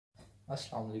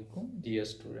Assalamu alaikum, dear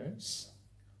students.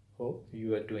 Hope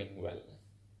you are doing well.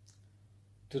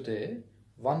 Today,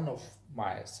 one of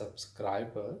my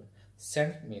subscriber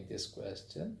sent me this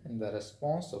question in the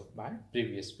response of my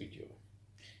previous video.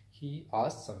 He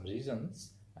asked some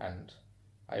reasons and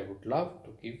I would love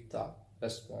to give the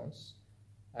response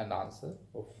and answer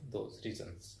of those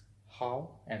reasons.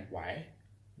 How and why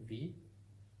we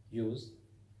use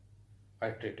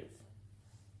iterative.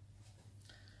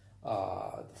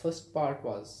 The first part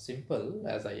was simple,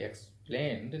 as I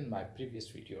explained in my previous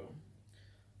video.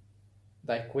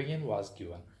 The equation was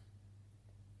given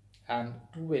and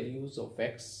two values of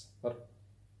x were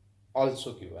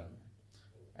also given,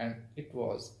 and it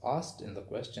was asked in the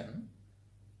question,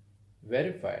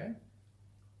 verify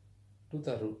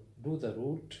do the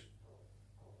root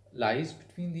lies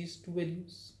between these two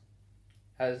values.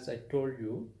 As I told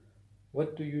you,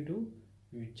 what do?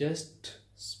 You just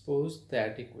suppose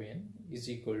that equation is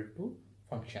equal to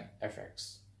function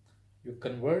fx. You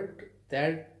convert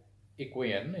that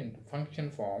equation into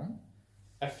function form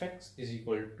fx is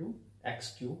equal to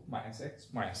x cube minus x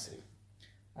minus 3,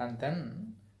 and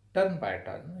then turn by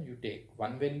turn you take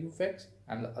one value of x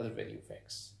and the other value of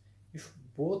x. If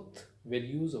both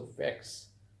values of x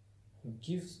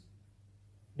gives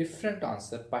different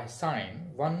answer by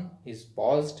sign, one is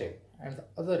positive and the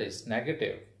other is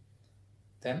negative,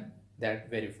 then that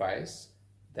verifies,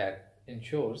 that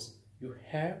ensures you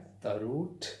have the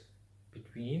root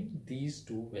between these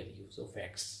two values of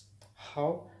x.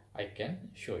 How? I can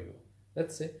show you.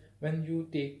 Let's say when you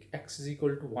take x is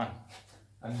equal to 1,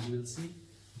 and you will see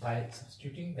by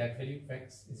substituting that value of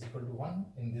x is equal to 1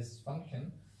 in this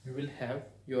function, you will have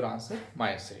your answer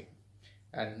minus 3.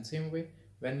 And in the same way,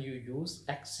 when you use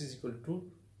x is equal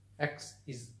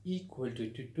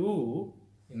to 2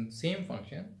 in the same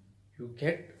function, you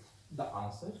get the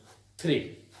answer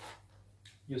 3.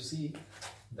 You see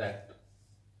that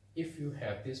if you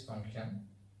have this function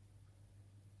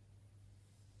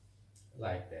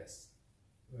like this,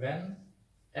 when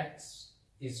x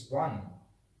is 1,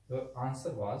 the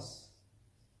answer was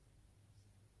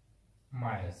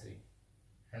minus 3,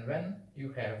 and when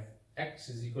you have x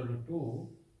is equal to 2,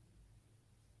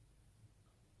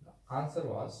 the answer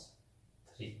was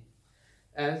 3.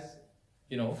 As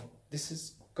you know, this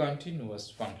is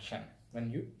continuous function when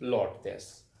you plot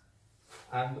this,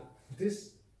 and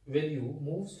this value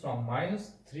moves from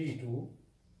minus 3 to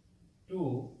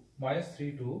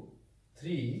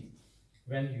 3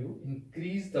 when you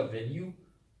increase the value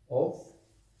of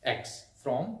x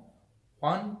from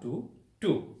 1 to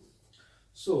 2.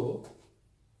 So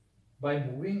by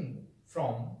moving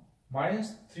from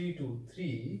minus 3 to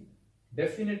 3,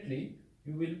 definitely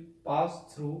you will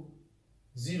pass through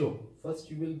 0.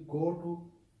 First you will go to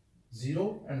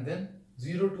 0 and then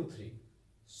 0 to 3.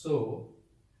 So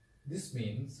this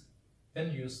means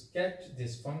when you sketch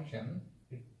this function,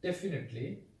 it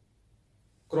definitely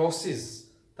crosses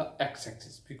the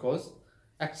x-axis, because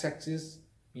x-axis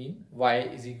mean y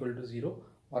is equal to 0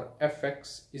 or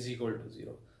fx is equal to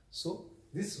 0. So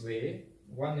this way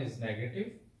one is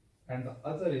negative and the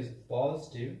other is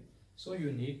positive. So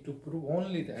you need to prove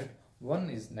only that one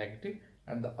is negative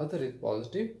and the other is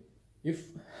positive. If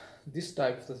this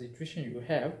type of situation you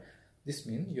have, this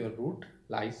means your root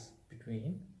lies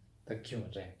between the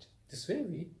given range. This way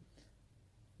we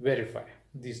verify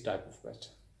this type of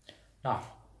question. Now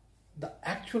the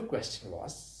actual question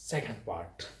was second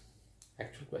part.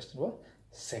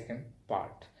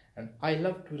 And I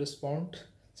love to respond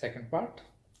second part.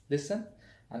 Listen,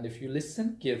 and if you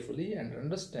listen carefully and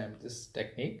understand this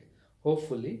technique,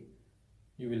 hopefully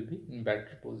you will be in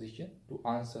better position to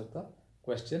answer the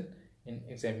question in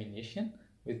examination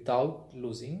without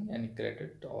losing any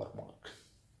credit or mark.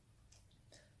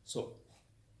 So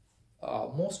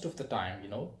most of the time,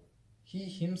 he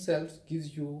himself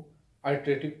gives you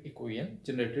iterative equation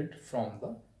generated from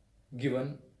the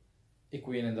given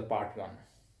equation in the part 1,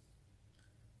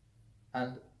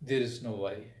 and there is no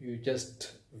worry. You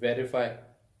just verify,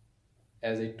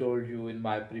 as I told you in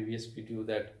my previous video,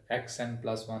 that xn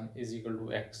plus 1 is equal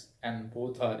to x and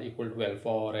both are equal to alpha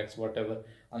or x, whatever,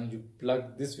 and you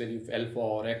plug this value of alpha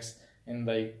or x in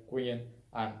the equation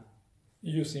and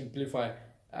you simplify,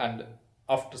 and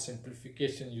after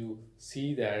simplification you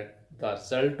see that the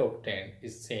result obtained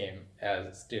is same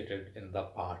as stated in the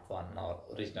part 1 or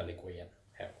original equation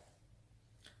here.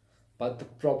 But the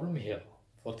problem here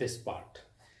for this part,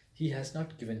 he has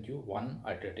not given you one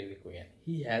iterative equation.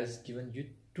 He has given you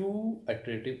two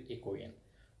iterative equations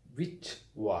which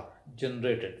were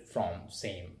generated from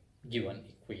same given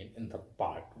equation in the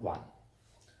part 1.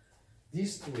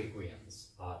 These two equations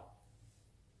are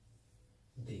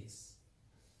these.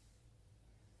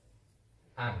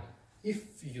 And if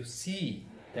you see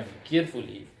them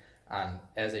carefully, and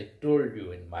as I told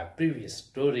you in my previous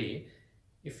story,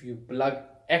 if you plug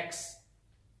x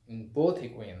in both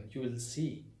equations, you will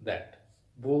see that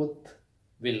both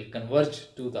will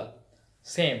converge to the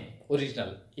same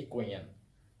original equation.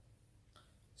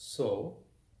 So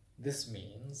this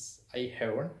means I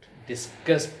haven't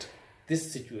discussed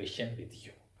this situation with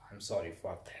you. I'm sorry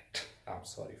for that. I'm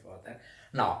sorry for that.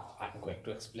 Now I'm going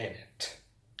to explain it.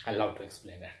 I love to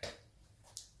explain it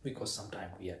because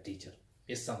sometimes we are teacher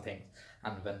is something,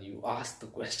 and when you ask the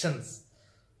questions,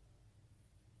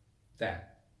 then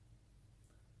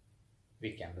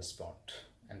we can respond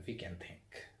and we can think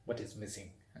what is missing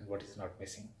and what is not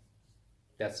missing.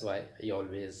 That's why I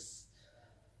always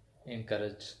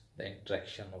encourage the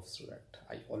interaction of student.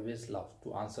 I always love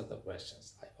to answer the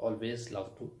questions. I always love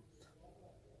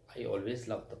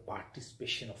the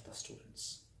participation of the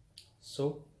students.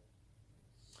 So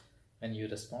when you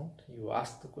respond, you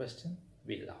ask the question,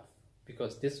 we laugh,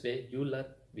 because this way you learn,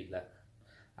 we learn,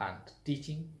 and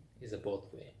teaching is a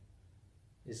both way.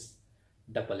 Is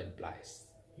double implies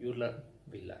you learn,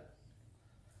 we learn.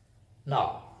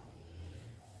 Now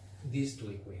these two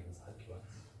equations are given.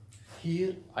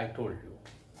 Here I told you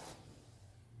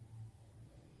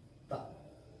the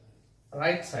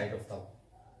right side of the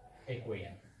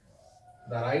equation,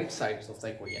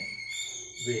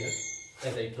 where,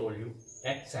 as I told you,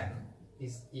 xn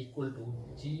is equal to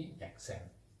gxn.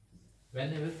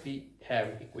 Whenever we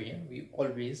have equation, we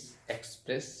always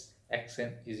express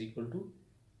xn is equal to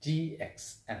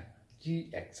gxn.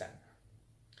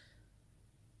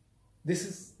 This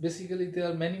is basically, there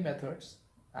are many methods,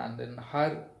 and in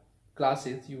higher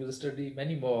classes you will study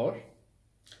many more,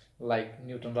 like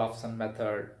Newton-Raphson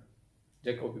method,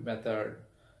 Jacobi method,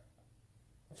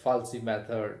 Falsy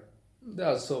method. There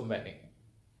are so many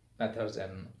methods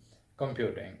in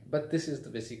computing, but this is the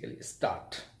basically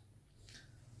start.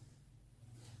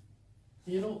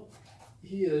 You know,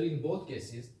 here in both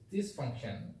cases this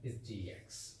function is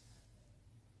gx,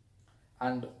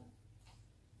 and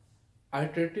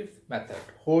iterative method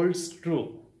holds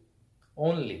true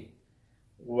only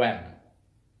when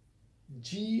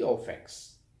g of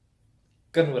x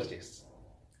converges.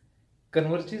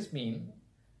 Converges mean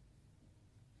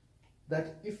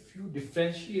that if you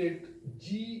differentiate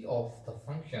g of the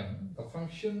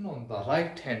function on the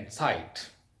right hand side,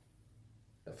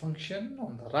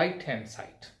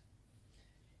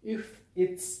 if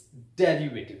its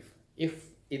derivative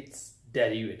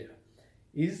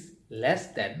is less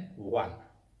than 1,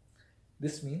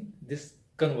 this means this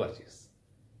converges.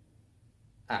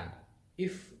 And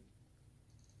if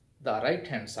the right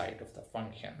hand side of the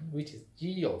function, which is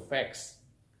g of x,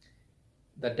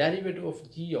 the derivative of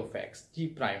g of x, g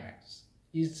prime x,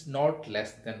 is not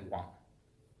less than 1,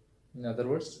 in other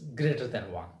words greater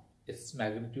than 1, its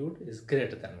magnitude is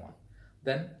greater than 1,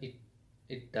 then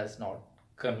it does not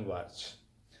converge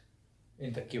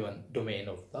in the given domain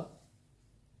of the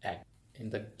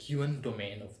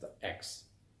x.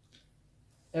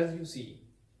 As you see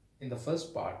in the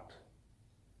first part,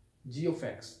 g of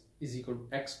x is equal to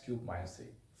x cubed minus 3.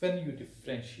 When you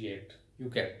differentiate, you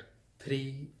get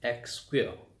 3x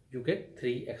square.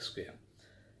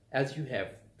 As you have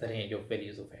the range of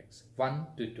values of x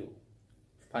 1 to 2.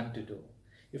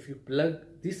 If you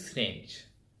plug this range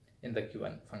in the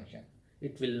given function,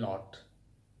 it will not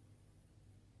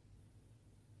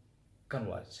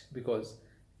converge, because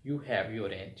you have your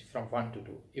range from 1 to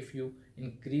 2. If you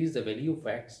increase the value of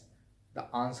x, the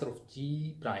answer of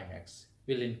g prime x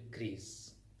will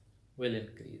increase.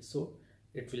 So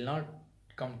it will not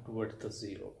come towards the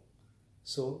 0.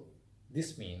 So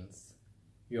this means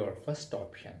your first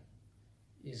option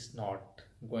is not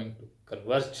going to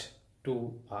converge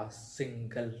to a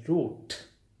single root.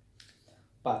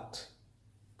 But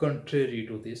contrary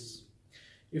to this,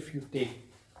 if you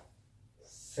take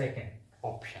second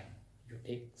option,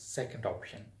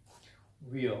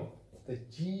 where the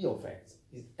g of x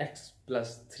is x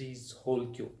plus 3's whole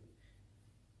cube.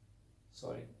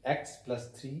 X plus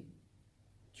 3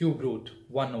 cube root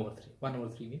 1 over 3. 1 over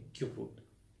 3 means cube root.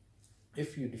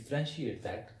 If you differentiate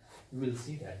that, you will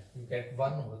see that you get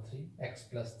 1 over 3 x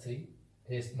plus 3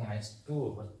 is minus 2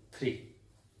 over 3.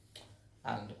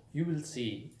 And you will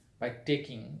see, by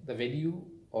taking the value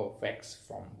of x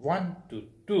from 1 to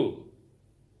 2,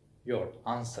 your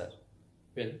answer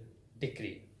will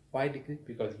decrease. Why decrease?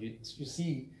 Because you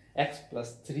see x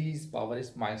plus 3's power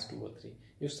is minus 2 over 3.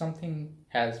 If something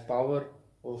has power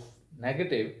of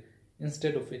negative,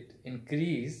 instead of it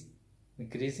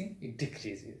increasing, it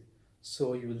decreases.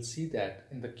 So you will see that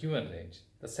in the given range,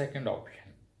 the second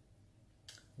option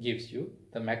gives you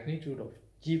the magnitude of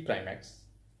g prime x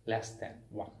less than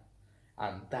 1,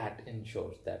 and that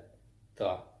ensures that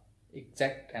the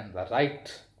exact and the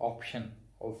right option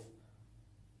of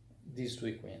these two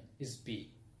equations is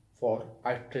B for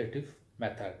iterative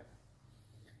method.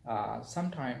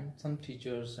 Sometimes some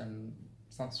teachers and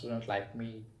some students like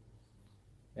me,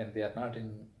 when they are not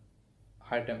in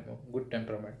good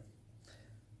temperament,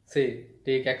 say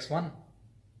take x1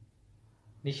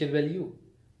 initial value,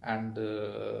 and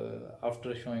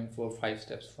after showing 4-5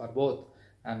 steps for both,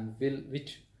 and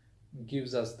which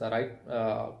gives us the right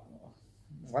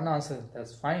one answer,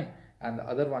 that's fine, and the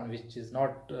other one which is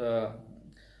not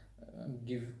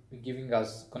giving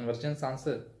us convergence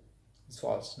answer is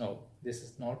false. No, this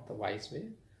is not the wise way,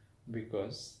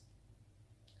 because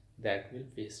that will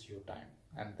waste your time,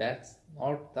 and that's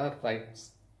not the right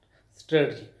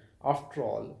strategy. After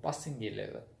all, passing A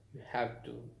level, you have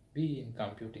to be in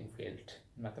computing field,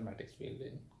 mathematics field,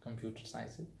 in computer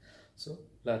sciences. So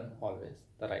learn always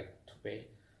the right way.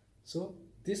 So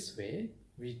this way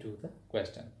we do the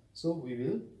question. So we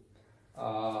will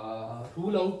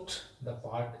rule out the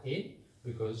part A,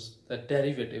 because the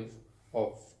derivative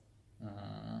of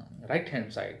right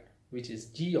hand side, which is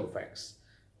g of x,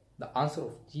 the answer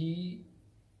of g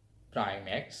prime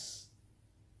x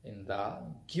in the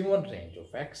given range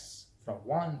of x from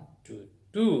 1 to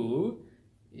 2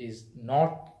 is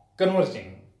not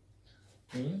converging.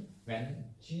 Means when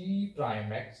g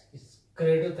prime x is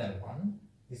greater than 1,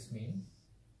 this means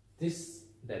this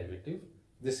derivative,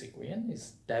 this equation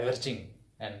is diverging,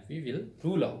 and we will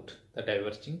rule out the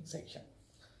diverging section.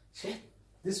 So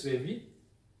this way we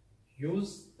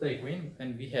use the equation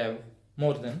when we have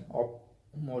more than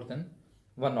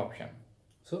one option.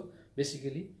 So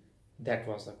basically that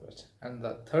was the question. And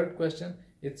the third question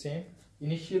is saying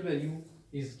initial value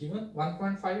is given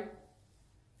 1.5.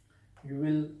 You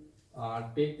will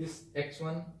take this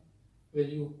x1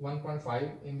 value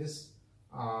 1.5 in this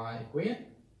equation,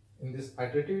 in this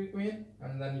iterative equation,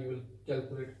 and then you will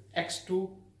calculate x2,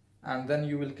 and then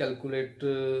you will calculate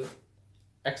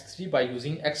x3 by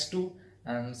using x2,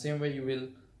 and same way you will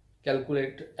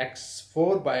calculate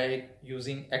x4 by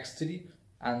using x3,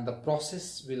 and the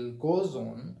process will goes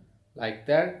on like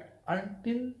that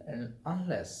until and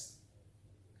unless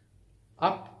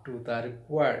up to the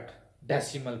required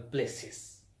decimal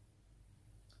places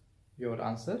your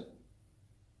answer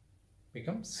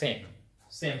becomes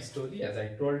same story as I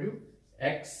told you,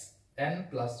 xn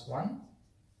plus 1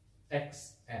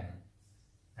 xn.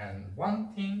 And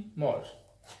one thing more,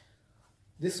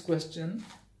 this question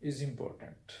is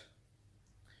important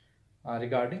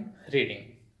regarding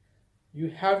reading.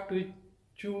 You have to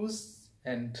choose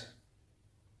and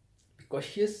be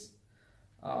cautious.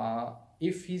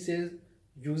 If he says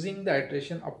using the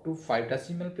iteration up to 5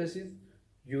 decimal places,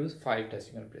 use 5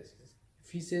 decimal places.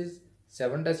 If he says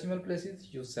 7 decimal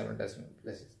places, use 7 decimal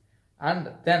places.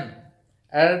 And then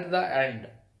at the end,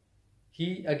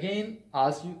 he again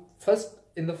asks you, first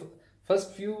in the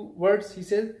first few words he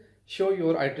says show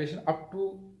your iteration up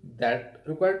to that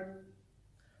required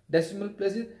decimal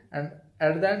places, and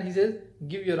at the end he says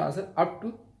give your answer up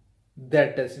to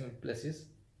that decimal places.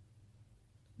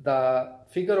 The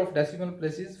figure of decimal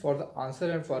places for the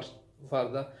answer and for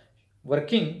the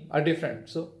working are different,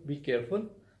 so be careful.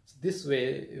 So this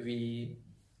way we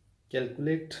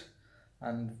calculate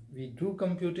and we do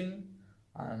computing,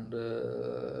 and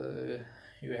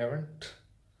you haven't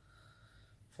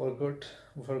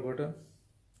forgotten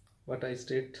what I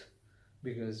state,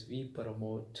 because we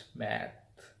promote math,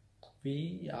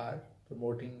 we are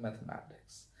promoting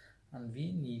mathematics, and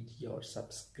we need your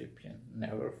subscription.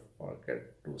 Never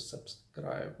forget to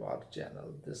subscribe our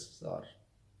channel. This is our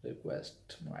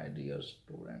request, my dear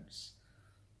students.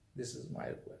 This is my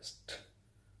request.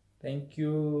 Thank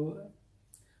you.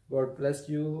 God bless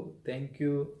you. Thank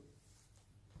you.